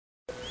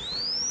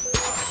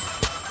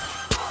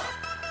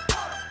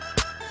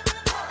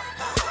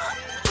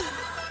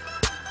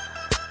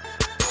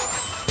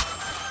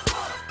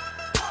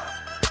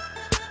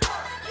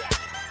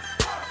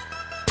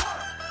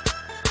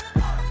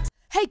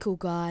Cool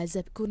guys,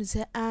 Epic Corners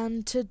here,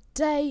 and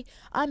today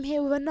I'm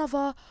here with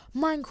another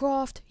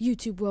Minecraft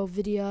YouTube World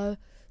video.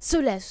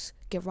 So let's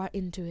get right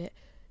into it.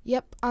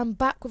 Yep, I'm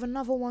back with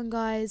another one,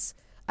 guys.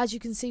 As you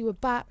can see, we're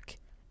back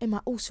in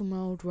my awesome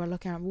world. We're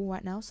looking at wall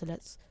right now, so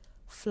let's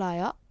fly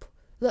up.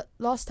 Look,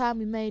 last time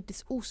we made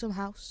this awesome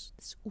house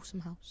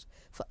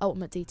for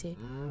Ultimate DT.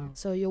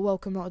 So you're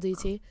welcome, not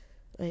DT.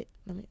 Wait,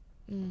 let me.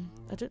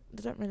 I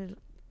don't really.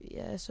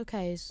 Yeah, it's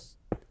okay.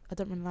 I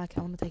don't really like it.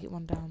 I want to take it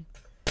one down.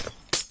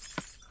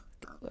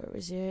 Where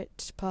is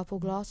it? Purple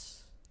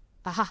glass.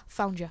 Aha,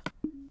 found you.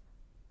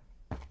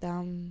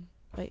 Down.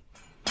 Wait.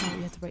 No,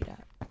 you have to break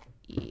that.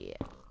 Yeah.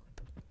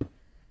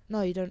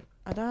 No, you don't.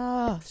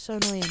 So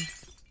annoying.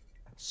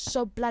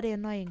 So bloody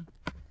annoying.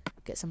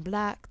 Get some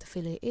black to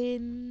fill it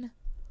in.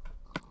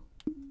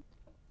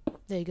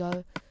 There you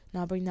go.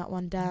 Now bring that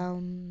one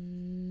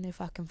down.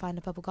 If I can find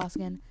the purple glass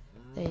again.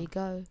 There you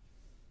go.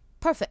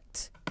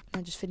 Perfect.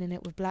 Now just filling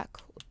it with black.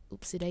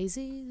 Oopsie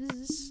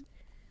daisies.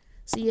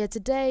 So yeah,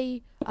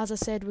 today, as I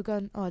said, we're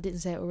going. Oh, I didn't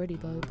say it already,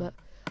 but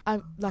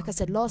like I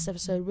said last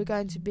episode, we're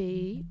going to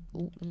be.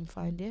 Oh, let me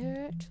find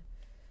it.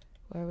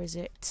 Where is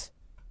it?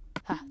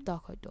 Ha,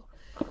 dark oak door.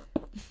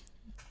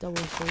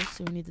 Double, of course.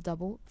 So we need the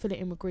double. Fill it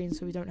in with green,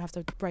 so we don't have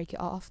to break it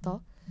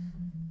after.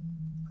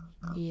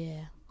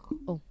 Yeah.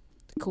 Oh,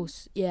 of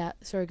course. Yeah.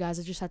 Sorry, guys.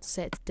 I just had to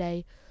say it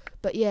today.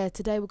 But yeah,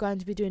 today we're going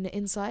to be doing the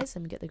insides.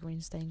 Let me get the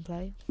green stain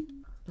clay.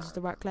 Is this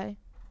the right clay?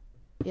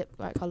 Yep,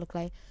 right colour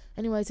clay.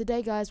 Anyway,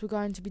 today, guys, we're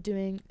going to be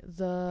doing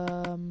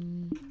the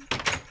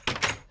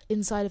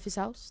inside of his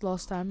house.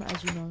 Last time,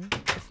 as you know,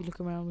 if you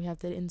look around, we have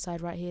the inside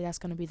right here. That's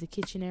going to be the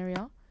kitchen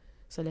area.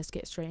 So let's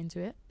get straight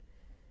into it.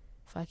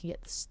 If I can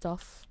get the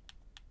stuff.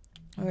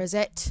 Where is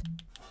it?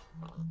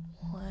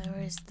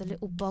 Where is the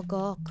little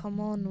bugger? Come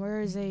on,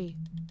 where is he?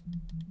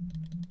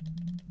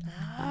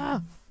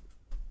 Ah!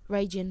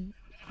 Raging.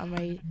 I'm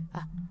ready.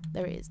 Ah,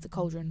 there it is, the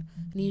cauldron.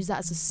 I'm going to use that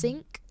as a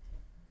sink.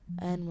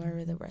 And where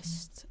are the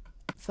rest?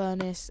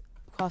 Furnace,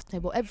 crafting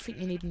table,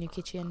 everything you need in your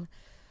kitchen.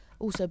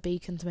 Also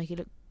beacon to make it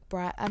look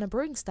bright, and a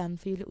brewing stand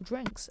for your little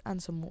drinks,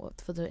 and some water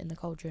for in the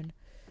cauldron.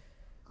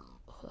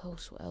 What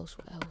else?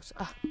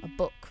 Ah, a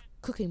book,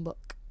 cooking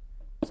book.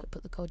 So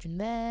put the cauldron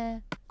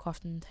there.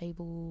 Crafting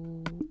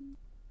table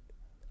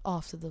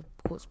after the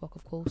quartz block,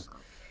 of course.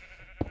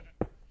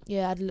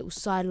 Yeah, add a little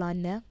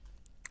sideline there.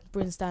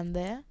 Brewing stand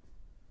there.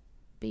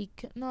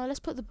 Beacon. No, let's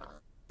put the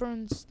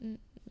brewing.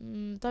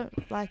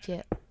 Don't like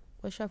it.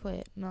 Where should I put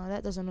it? No,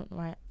 that doesn't look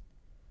right.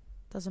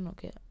 Doesn't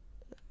look it.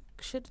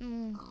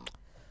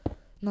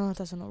 No, it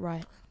doesn't look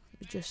right.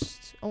 It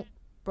just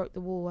broke the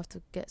wall. I have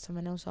to get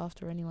something else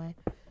after anyway.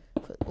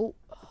 Oh,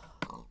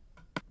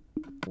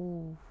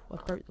 I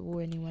broke the wall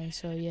anyway.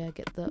 So yeah,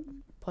 get the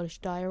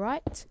polished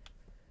diorite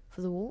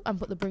for the wall and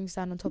put the brewing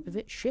stand on top of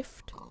it.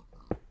 Shift,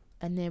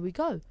 and there we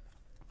go.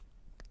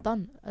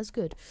 Done. That's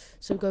good.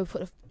 So go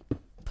put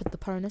the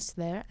furnace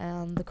there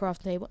and the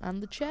craft table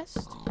and the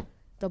chest.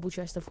 Double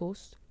chest, of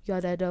course.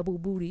 Yada double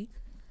booty.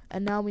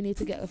 And now we need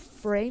to get a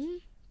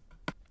frame.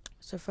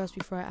 So first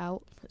we throw it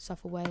out, put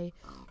stuff away,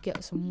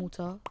 get some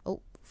water. Oh,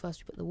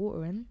 first we put the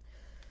water in.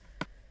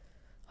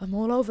 I'm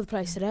all over the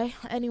place today.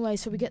 Anyway,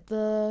 so we get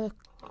the...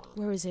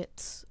 Where is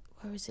it?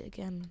 Where is it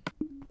again?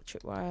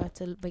 Tripwire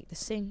to make the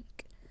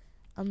sink.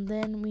 And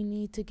then we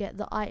need to get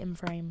the item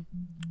frame.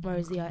 Where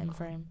is the item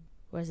frame?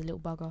 Where's the little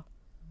bugger?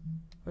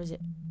 Where is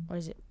it? Where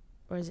is it?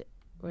 Where is it?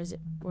 Where is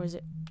it? Where is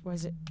it? Where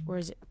is it? Where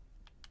is it?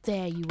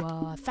 There you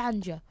are.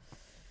 Found you.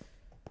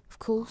 Of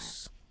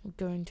course, we're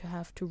going to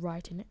have to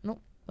write in it. No,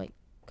 wait.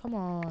 Come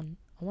on.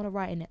 I want to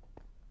write in it.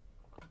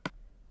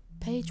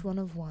 Page 1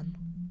 of 1.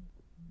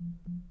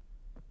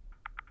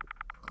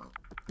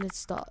 Let's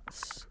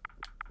start.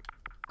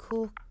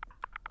 Cook.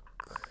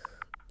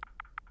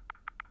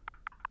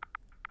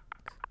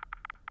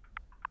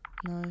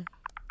 No.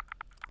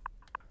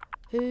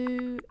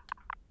 Who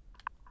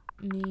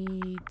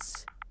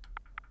needs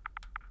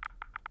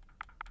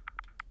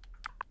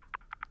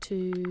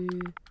to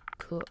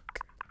cook?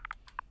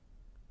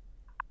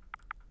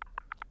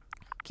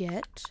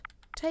 Get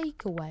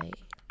takeaway.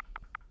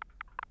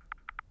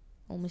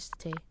 Oh, Mr.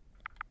 T.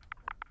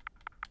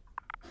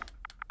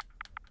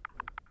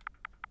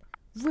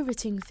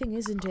 Riveting thing,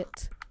 isn't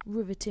it?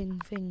 Riveting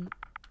thing.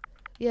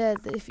 Yeah,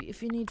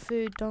 if you need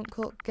food, don't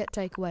cook. Get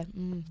takeaway.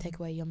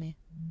 Takeaway, yummy.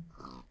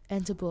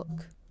 Enter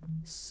book.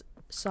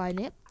 Sign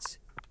it.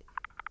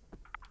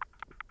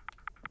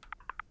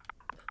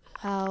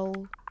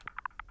 How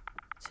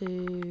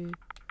to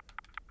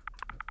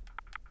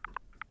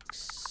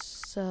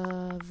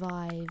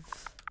survive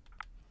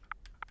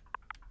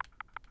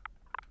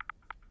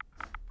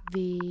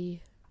the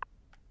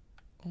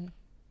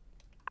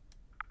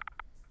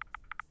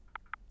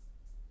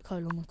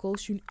colon, of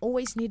course. You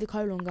always need a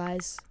colon,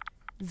 guys.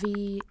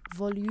 The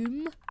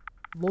volume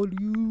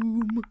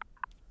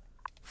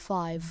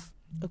 5.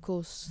 Of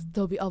course,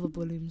 there'll be other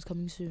volumes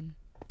coming soon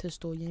to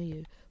store near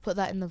you. Put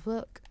that in the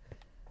book.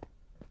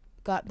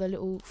 Got the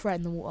little thread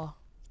in the water.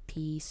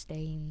 Pea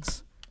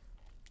stains.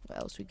 What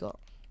else we got?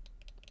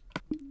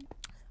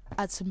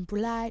 Add some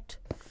bright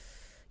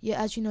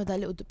Yeah, as you know, that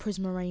little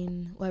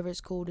Prismarine, whatever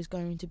it's called, is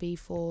going to be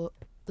for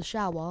the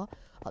shower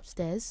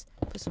upstairs.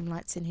 Put some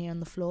lights in here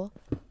on the floor.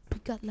 We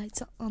got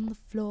lights on the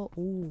floor.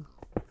 Ooh,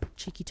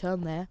 cheeky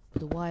turn there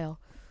with a wire.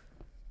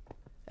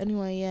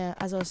 Anyway, yeah,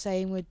 as I was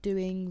saying, we're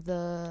doing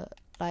the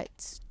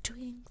lights.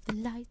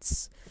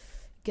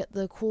 Get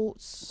the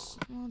quartz.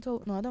 I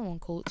don't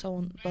want quartz. I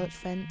want birch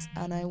fence,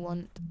 and I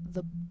want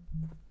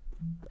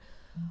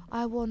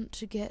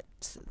to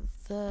get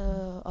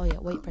the. Oh yeah,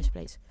 wait, press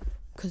plates,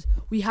 because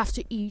we have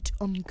to eat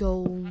on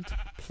gold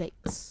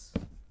plates.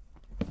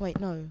 Wait,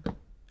 no,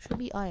 should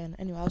be iron.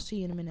 Anyway, I'll see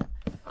you in a minute.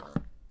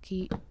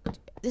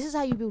 This is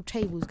how you build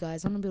tables,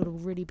 guys. I'm gonna build a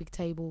really big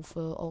table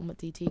for Ultimate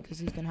DT because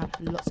he's gonna have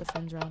lots of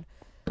friends around.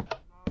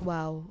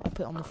 Wow, I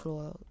put it on the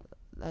floor.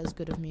 That's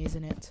good of me,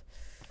 isn't it?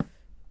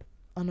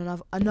 And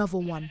another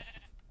one.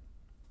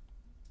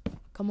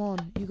 Come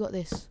on, you got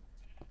this.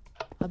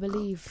 I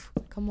believe.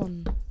 Come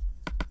on.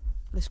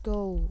 Let's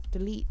go.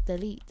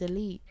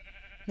 Delete.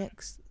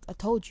 Next. I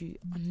told you.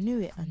 I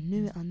knew it.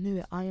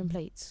 Iron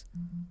plates.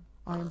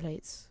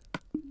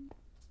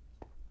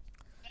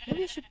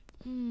 Maybe I should.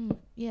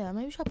 Yeah,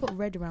 maybe I should put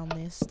red around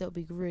this. That would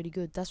be really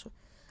good. That's what,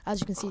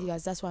 as you can see,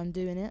 guys. That's why I'm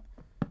doing it.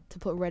 To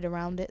put red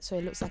around it so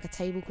it looks like a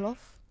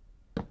tablecloth.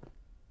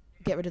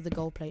 Get rid of the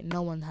gold plate.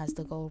 No one has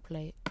the gold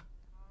plate.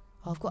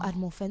 Oh, I've got to add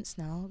more fence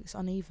now. It's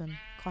uneven.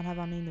 Can't have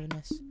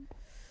unevenness.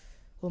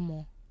 One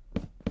more.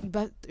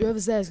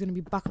 Whoever's there is going to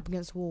be back up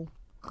against the wall.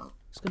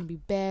 It's going to be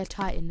bare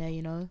tight in there,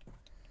 you know.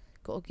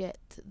 Got to get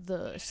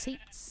the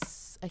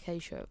seats.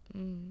 Acacia.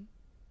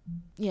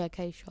 Yeah,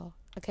 acacia.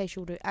 Acacia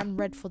will do. And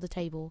red for the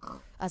table,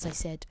 as I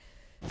said.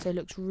 So it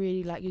looks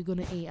really like you're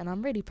going to eat. And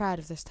I'm really proud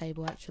of this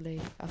table,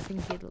 actually. I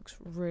think it looks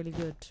really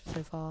good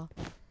so far.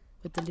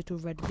 With the little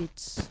red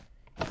bits.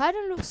 Kind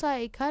of looks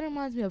like, it kind of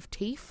reminds me of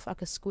teeth.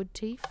 Like a squid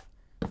teeth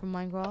from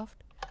Minecraft.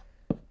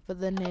 But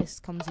then this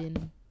comes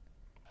in.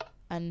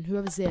 And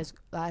whoever's there, is,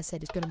 like I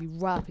said, is going to be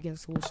right up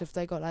against the wall. So if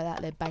they got like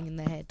that, they're banging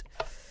their head.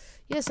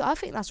 Yeah, so I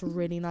think that's a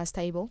really nice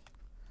table.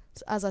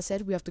 So as I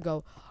said, we have to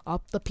go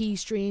up the P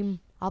stream.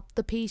 Up.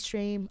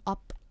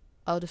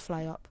 I'll just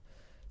fly up.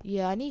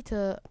 Yeah, I need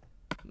to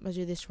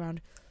measure this round.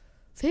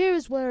 So here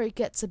is where it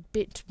gets a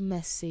bit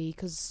messy.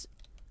 Because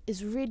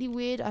it's really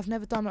weird. I've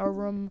never done a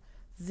room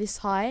this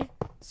high.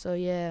 So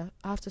yeah,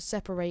 I have to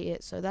separate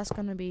it. So that's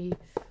going to be,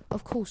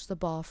 of course, the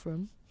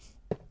bathroom.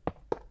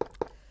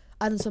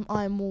 Adding some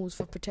iron walls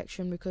for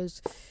protection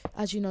because,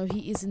 as you know,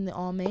 he is in the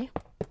army.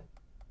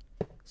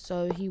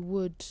 So he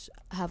would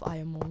have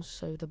iron walls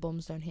so the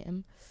bombs don't hit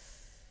him.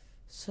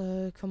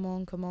 So, come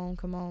on. Could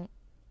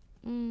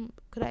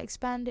I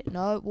expand it?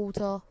 No,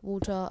 water.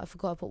 I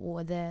forgot I put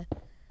water there.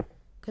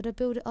 Could I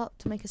build it up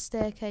to make a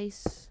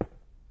staircase?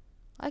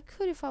 I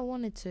could if I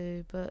wanted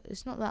to, but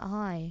it's not that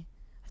high.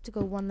 I have to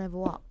go one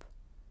level up.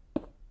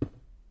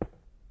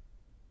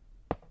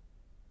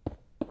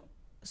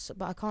 So,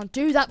 but I can't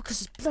do that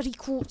because it's bloody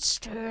quartz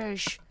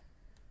stairs.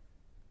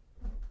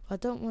 I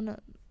don't want to...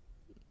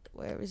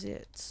 Where is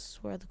it?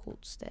 Where are the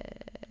quartz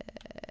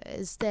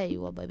stairs? There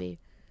you are, baby.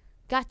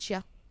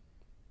 Gotcha.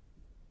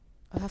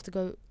 I have to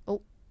go...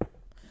 Oh.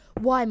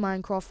 Why,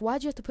 Minecraft? Why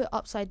do you have to put it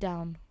upside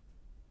down?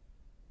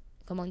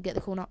 Come on, get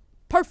the corner.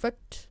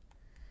 Perfect.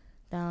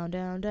 Down.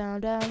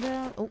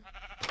 Oh.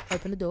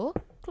 Open the door.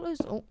 Close.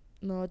 Oh.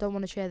 No, I don't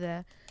want a chair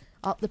there.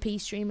 Up the P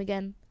stream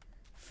again.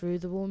 Through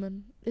the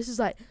woman. This is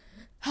like...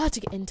 How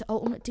to get into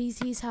Ultimate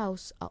DT's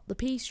house. Up the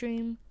P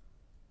stream.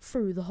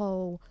 Through the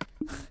hole.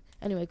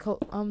 Anyway,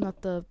 I'm gonna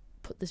have to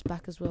put this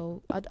back as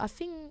well. I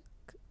think...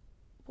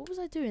 What was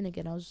I doing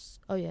again?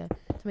 Oh yeah,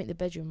 to make the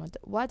bedroom.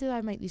 Why did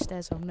I make these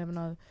stairs? I'll never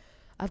know.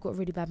 I've got a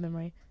really bad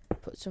memory.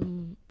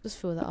 Just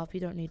fill that up. You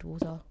don't need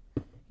water.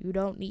 You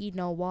don't need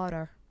no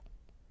water.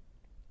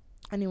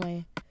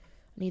 Anyway, I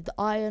need the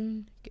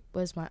iron.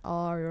 Where's my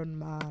iron,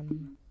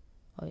 man?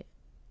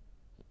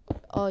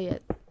 Oh yeah.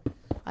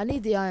 I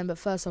need the iron, but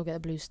first I'll get a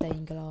blue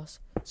stained glass.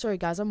 Sorry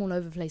guys, I'm all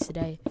over the place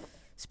today.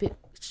 It's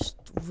just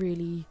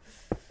really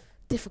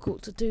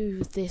difficult to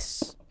do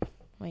this.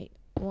 Wait,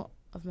 what?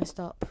 I've messed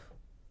up.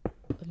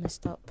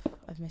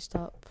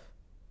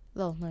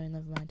 Oh, no,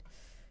 never mind.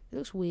 It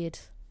looks weird.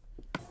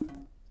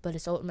 But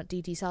it's Ultimate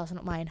DT's house,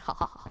 not mine. Ha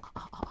ha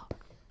ha ha.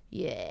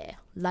 Yeah.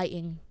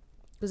 Lighting.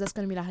 Because that's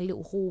going to be like a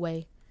little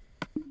hallway.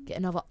 Get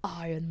another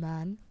Iron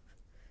Man.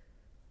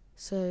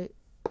 So,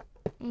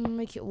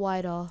 make it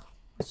wider.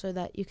 So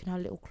that you can have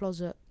a little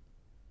closet.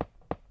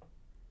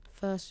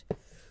 First,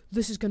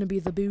 this is going to be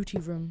the beauty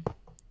room.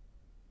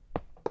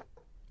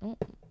 Oh,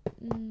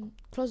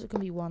 closet can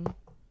be one.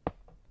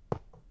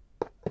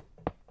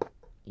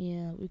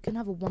 Yeah, we can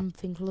have a one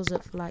thing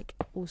closet for like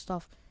all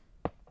stuff.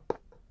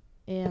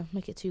 Yeah,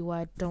 make it too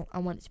wide. I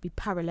want it to be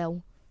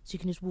parallel so you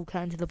can just walk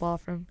out into the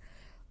bathroom.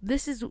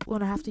 This is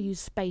when I have to use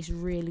space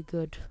really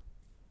good.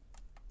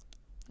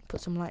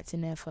 Put some lights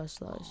in there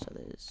first though, so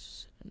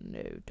there's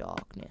no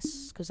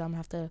darkness, because I'm gonna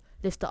have to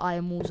lift the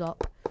iron walls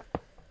up.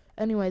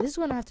 Anyway, this is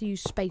when I have to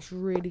use space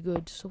really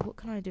good. So what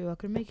can I do? I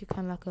can make it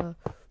kind of like a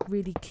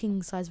really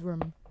king size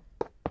room.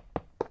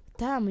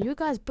 damn, you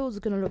guys' builds are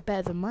gonna look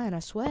better than mine, I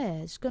swear.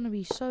 It's gonna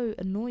be so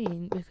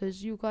annoying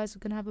because you guys are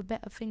gonna have a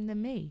better thing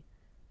than me.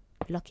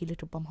 Lucky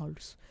little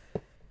bumholes.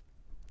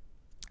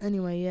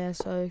 Anyway, yeah,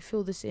 so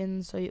fill this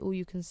in so all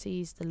you can see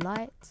is the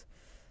light.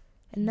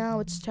 And now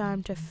it's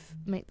time to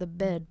make the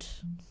bed.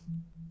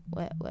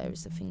 Where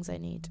is the things I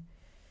need?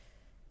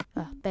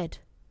 Bed.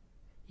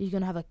 You're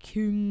gonna have a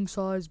king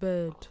size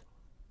bed.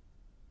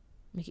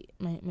 Make it,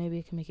 maybe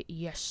I can make it.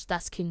 Yes,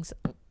 that's king.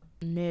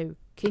 No,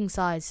 king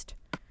sized.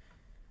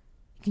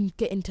 You can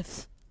get into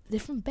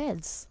different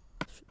beds.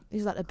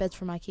 These are like the beds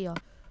from IKEA.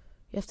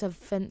 You have to have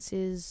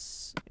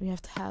fences. You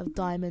have to have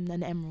diamond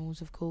and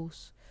emeralds, of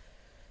course.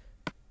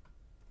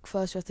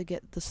 First, you have to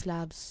get the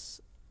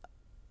slabs.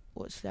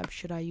 What slab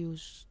should I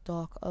use?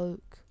 Dark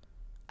oak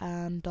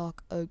and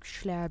dark oak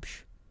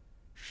slabs.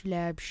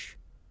 Slabs.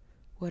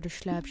 Where the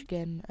slabs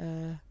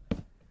again?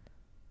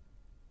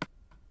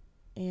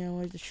 Yeah,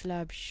 where's the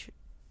slabs?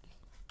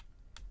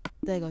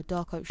 There you go,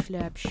 dark oak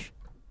slabs.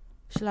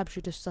 Slabs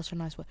are just such a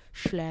nice word.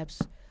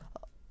 Slabs.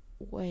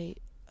 Wait,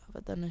 have I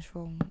done this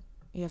wrong?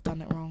 You have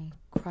done it wrong.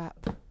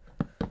 Crap.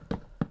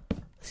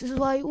 This is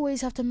why you always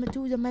have to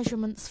do the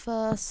measurements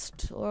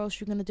first, or else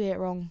you're gonna do it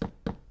wrong.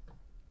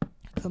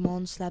 Come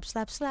on, slab,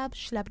 slab, slab,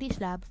 slabbity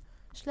slab.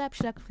 Slab,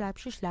 slab, slab,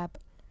 slab.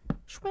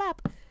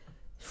 Slab.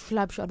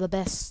 Slabs are the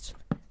best.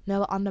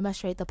 Never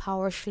underestimate the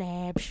power of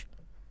slabs.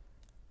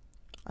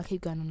 I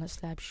keep going on that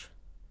slabs.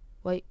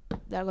 Wait,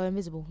 did I go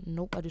invisible?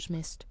 Nope, I just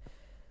missed.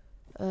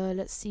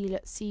 Let's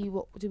see,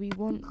 what do we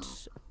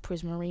want?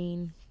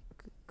 Prismarine.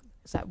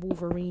 Is that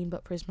Wolverine,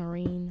 but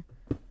Prismarine?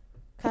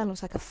 Kind of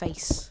looks like a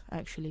face,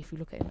 actually, if you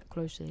look at it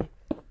closely.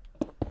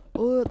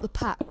 Or the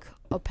pack,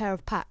 a pair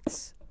of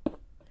packs.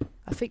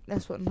 I think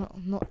that's what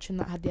Notch and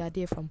that had the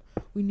idea from.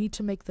 We need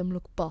to make them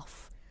look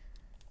buff.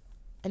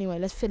 Anyway,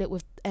 let's fill it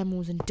with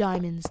emeralds and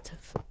diamonds.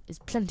 It's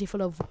plenty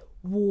full of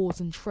wars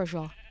and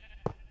treasure.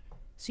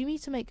 So you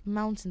need to make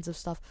mountains of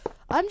stuff.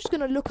 I'm just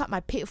going to look at my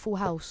pitiful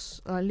house,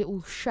 a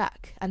little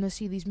shack, and I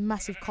see these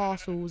massive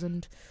castles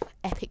and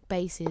epic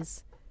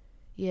bases.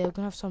 Yeah, we're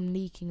going to have some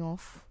leaking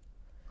off.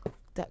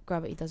 That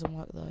gravity doesn't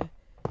work though.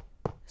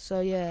 So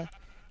yeah,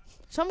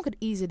 someone could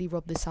easily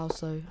rob this house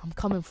though. I'm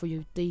coming for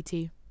you,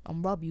 DT.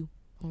 I'm rob you.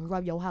 I'm gonna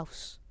rob your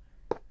house.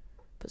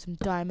 Put some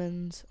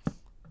diamonds.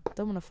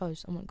 Don't want a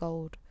faux, I want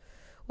gold.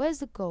 Where's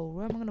the gold?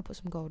 Where am I gonna put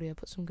some gold here?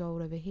 Put some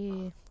gold over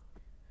here.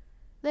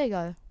 There you go.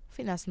 I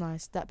think that's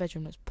nice. That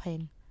bedroom looks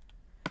pain.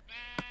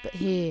 But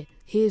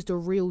here's the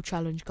real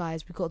challenge,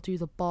 guys. We've got to do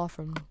the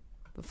bathroom.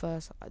 But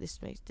first,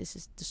 this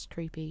is just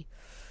creepy.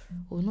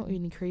 Well, not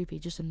really creepy,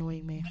 just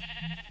annoying me.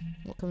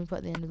 What can we put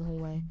at the end of the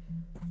hallway?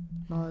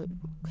 No,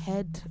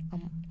 head.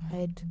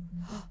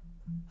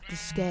 The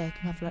scare.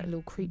 Can have like a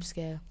little creep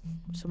scare.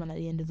 Someone at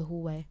the end of the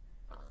hallway.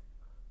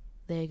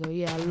 There you go.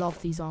 Yeah, I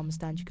love these armor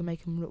stands. You can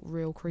make them look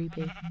real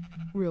creepy.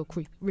 Real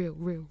creepy.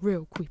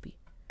 Real creepy.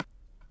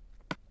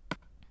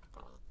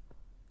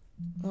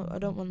 Oh, I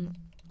don't want.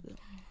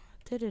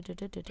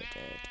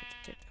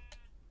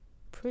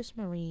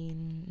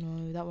 Prismarine.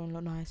 No, that won't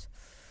look nice.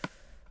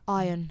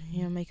 Iron.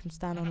 Yeah, make him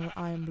stand on an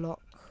iron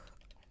block.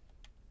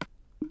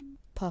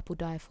 Purple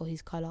dye for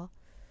his colour.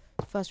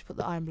 First, we put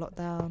the iron block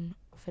down.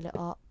 Fill it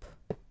up.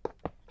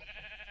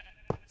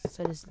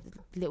 So there's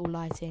little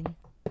lighting.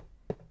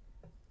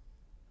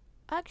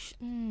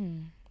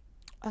 Actually,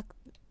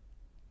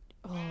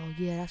 oh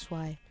yeah, that's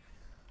why.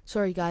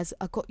 Sorry guys,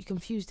 I got you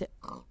confused.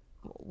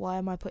 Why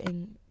am I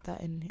putting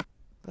that in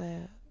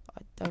there?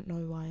 I don't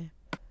know why.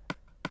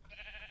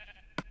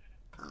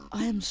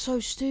 I am so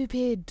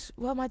stupid.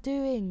 What am I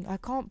doing? I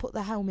can't put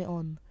the helmet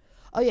on.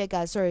 Oh yeah,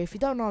 guys, sorry. If you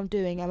don't know what I'm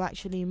doing, I'm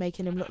actually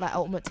making him look like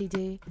Ultimate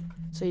TD.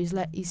 So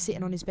he's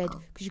sitting on his bed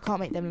because you can't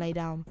make them lay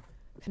down.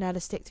 Can I add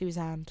a stick to his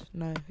hand?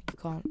 No, you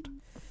can't.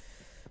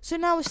 So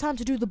now it's time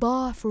to do the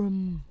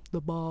bathroom. The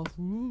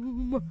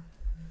bathroom.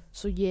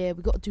 So yeah,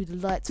 we got to do the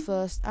lights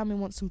first, and we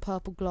want some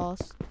purple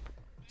glass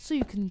so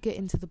you can get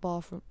into the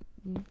bathroom.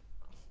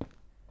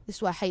 This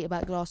is what I hate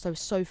about glass though.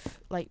 It's so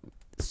like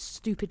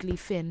stupidly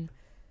thin.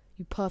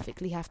 You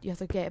have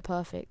to get it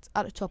perfect.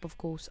 At the top, of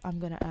course, I'm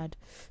gonna add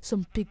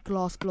some big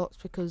glass blocks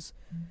because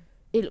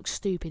it looks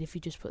stupid if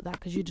you just put that,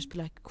 because you just be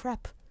like,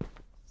 crap.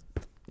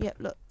 Yep,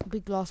 look,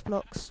 big glass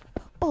blocks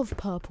of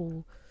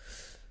purple.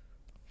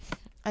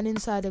 And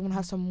inside I'm gonna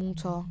have some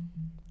water.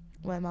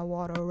 Where my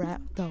water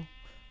at? No.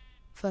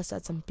 First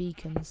add some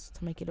beacons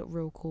to make it look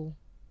real cool.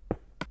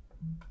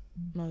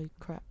 No,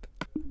 crap.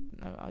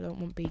 No, I don't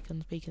want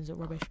beacons. Beacons are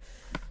rubbish.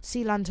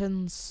 Sea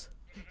lanterns.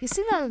 Yeah,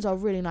 sea lanterns are a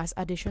really nice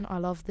addition. I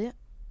loved it.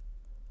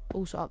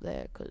 Also up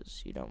there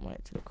because you don't want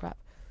it to look crap.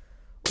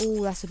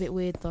 Oh, that's a bit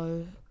weird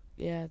though.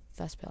 Yeah,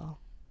 that's better.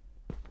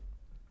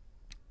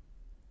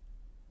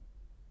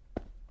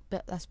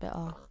 That's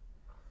better.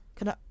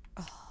 Can I?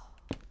 Oh,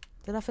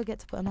 did I forget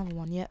to put another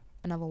one? Yep,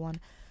 another one.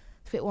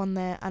 Put one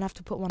there, and I have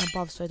to put one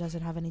above so it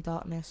doesn't have any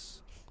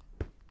darkness.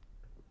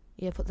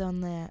 Yeah, put that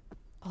on there.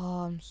 Oh,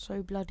 I'm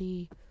so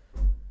bloody.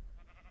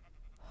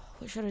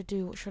 What should I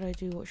do? What should I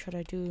do? What should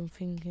I do? I'm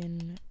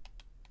thinking.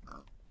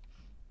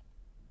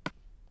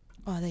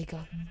 Oh, there you go.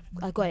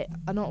 I got it.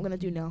 I know what I'm going to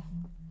do now.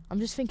 I'm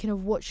just thinking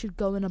of what should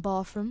go in a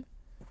bathroom.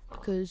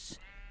 Because,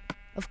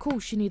 of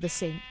course, you need a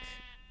sink.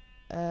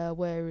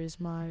 Where is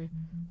my...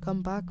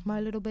 Come back, my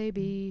little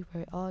baby.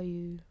 Where are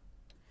you?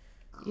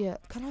 Yeah,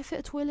 can I fit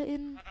a toilet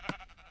in?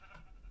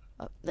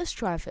 Let's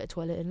try and fit a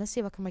toilet in. Let's see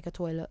if I can make a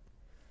toilet.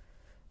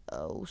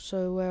 Oh,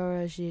 so where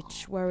is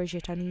it? Where is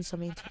it? I need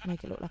something to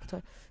make it look like a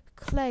toilet.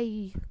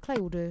 Clay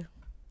will do.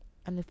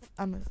 And if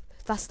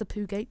that's the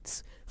poo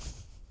gates.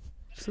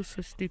 So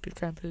stupid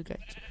saying poo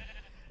gates.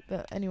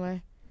 But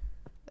anyway,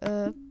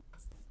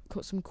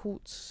 got some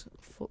quartz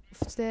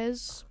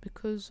stairs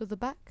because of the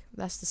back.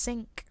 That's the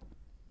sink.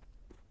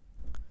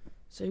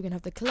 So you're gonna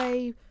have the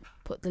clay.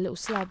 Put the little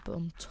slab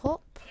on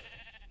top.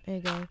 There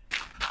you go.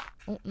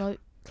 Oh no,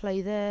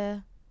 clay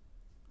there.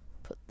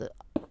 Put the.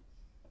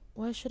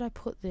 Where should I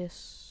put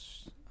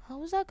this?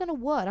 How is that gonna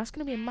work? That's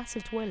gonna be a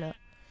massive toilet.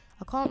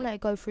 I can't let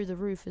it go through the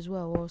roof as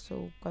well, or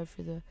also go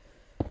through the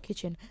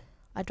kitchen.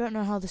 I don't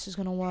know how this is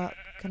gonna work.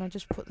 Can I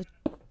just put the...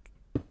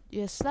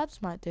 Yeah,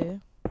 slabs might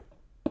do.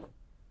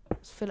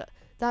 Let's fill it.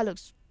 That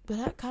looks... But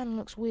that kind of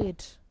looks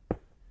weird.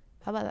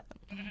 How about that?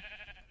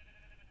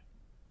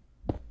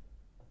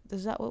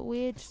 Does that look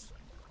weird?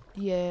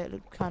 Yeah, it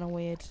looks kind of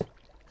weird.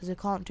 Because I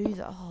can't do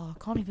that. Oh, I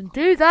can't even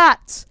do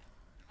that!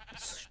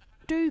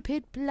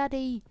 Stupid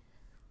bloody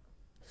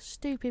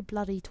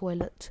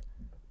toilet.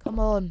 Come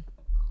on.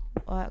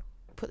 Alright,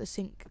 put the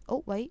sink.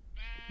 Oh, wait.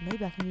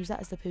 Maybe I can use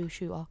that as the poo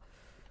shooter.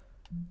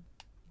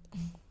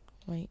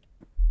 Wait.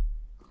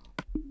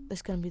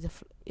 It's going to be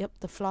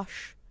the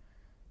flush.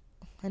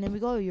 And there we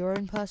go, your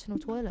own personal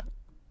toilet.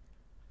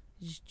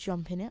 You just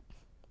jump in it.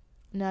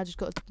 Now I just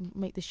got to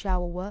make the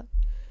shower work.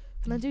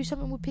 Can I do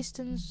something with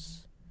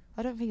pistons?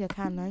 I don't think I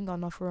can, I ain't got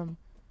enough room.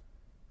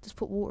 Just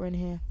put water in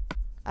here.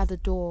 Add a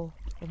door.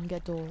 I can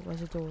get a door.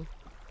 Where's a door?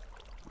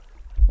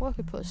 Or I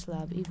could put a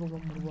slab. Either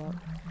one would work.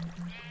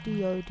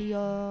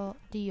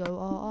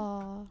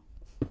 D-O-R-R.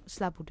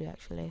 Slab will do,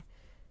 actually.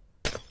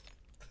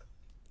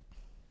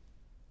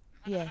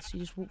 Yes, you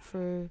just walk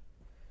through.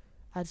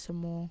 Add some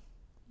more.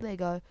 There you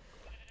go.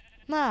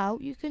 Now,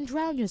 you can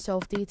drown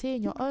yourself, DT,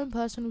 in your own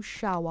personal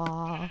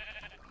shower.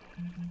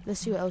 Let's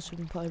see what else we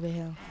can put over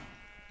here.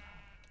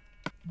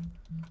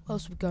 What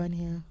else we go in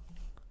here?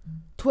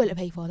 Toilet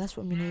paper, that's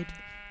what we need.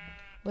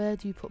 Where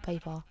do you put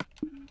paper?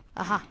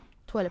 Aha!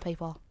 Toilet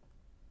paper.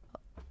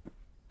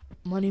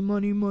 Money,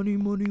 money, money,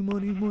 money,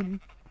 money, money.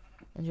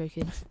 I'm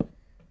joking.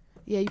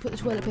 Yeah, you put the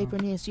toilet paper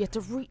in here, so you have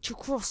to reach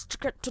across to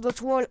get to the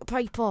toilet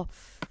paper.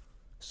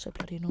 So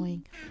bloody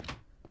annoying.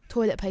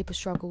 Toilet paper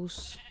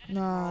struggles.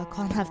 No, I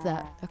can't have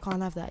that. I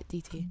can't have that,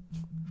 DT.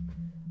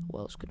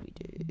 What else could we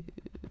do?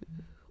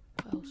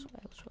 What else?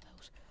 What else? What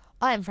else?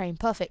 Iron frame,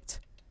 perfect.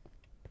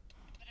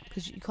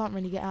 Because you can't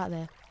really get out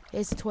there.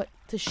 Here's the toilet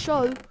to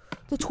show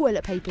the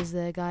toilet paper's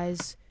there,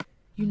 guys.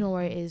 You know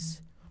where it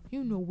is.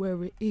 You know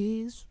where it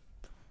is.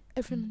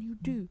 Everything you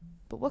do.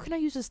 But what can I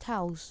use as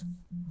towels?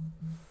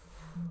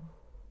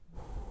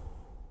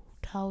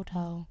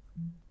 Towel.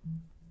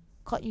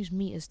 Can't use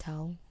meat as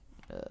towel.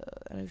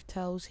 Any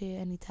towels here?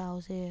 Any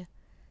towels here?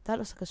 That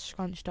looks like a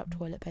scrunched up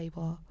toilet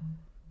paper.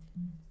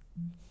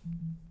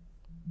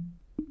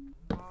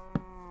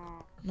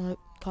 Nope,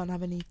 can't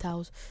have any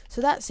towels. So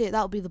that's it.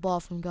 That'll be the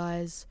bathroom,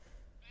 guys.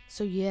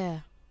 So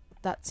yeah,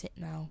 that's it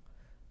now.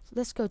 So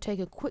let's go take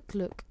a quick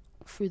look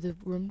through the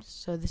rooms.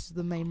 So this is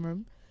the main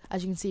room.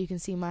 As you can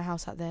see my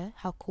house out there.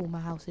 How cool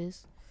my house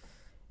is.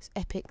 It's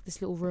epic,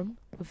 this little room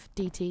with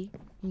DT. You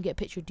can get a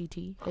picture of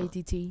DT. Hey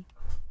DT,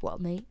 what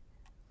up, mate?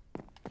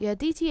 Yeah,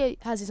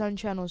 DT has his own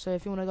channel, so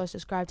if you want to go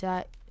subscribe to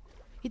that,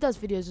 he does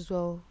videos as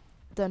well.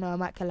 Don't know, I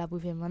might collab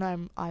with him. I know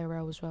I'm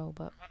IRL as well,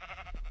 but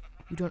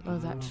you don't know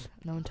that.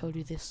 No one told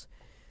you this.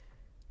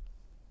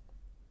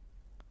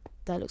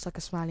 That looks like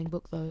a smiling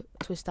book, though.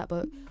 Twist that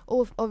book.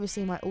 Or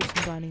obviously my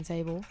awesome dining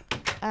table.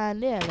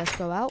 And yeah, let's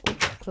go out. Oh,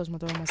 close my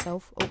door on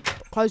myself. Oh,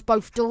 close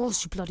both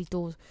doors, you bloody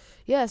doors.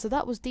 Yeah, so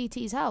that was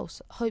DT's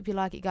house. Hope you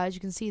like it, guys.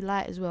 You can see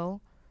light as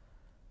well.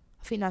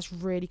 I think that's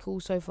really cool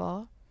so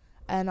far.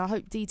 And I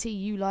hope DT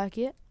you like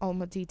it. Oh,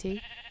 my DT.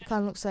 It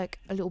kind of looks like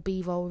a little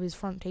beaver with his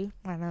front teeth.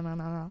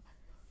 No.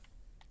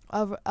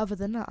 Other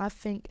than that, I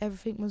think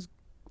everything was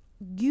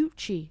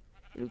Gucci.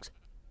 It looks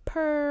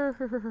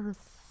perfect.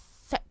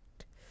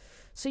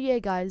 So yeah,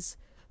 guys.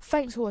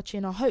 Thanks for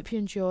watching. I hope you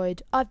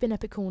enjoyed. I've been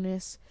Epic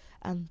Coolness.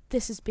 And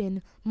this has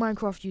been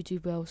Minecraft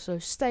YouTube World. So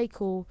stay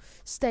cool,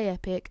 stay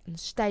epic, and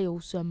stay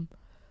awesome.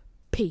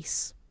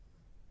 Peace.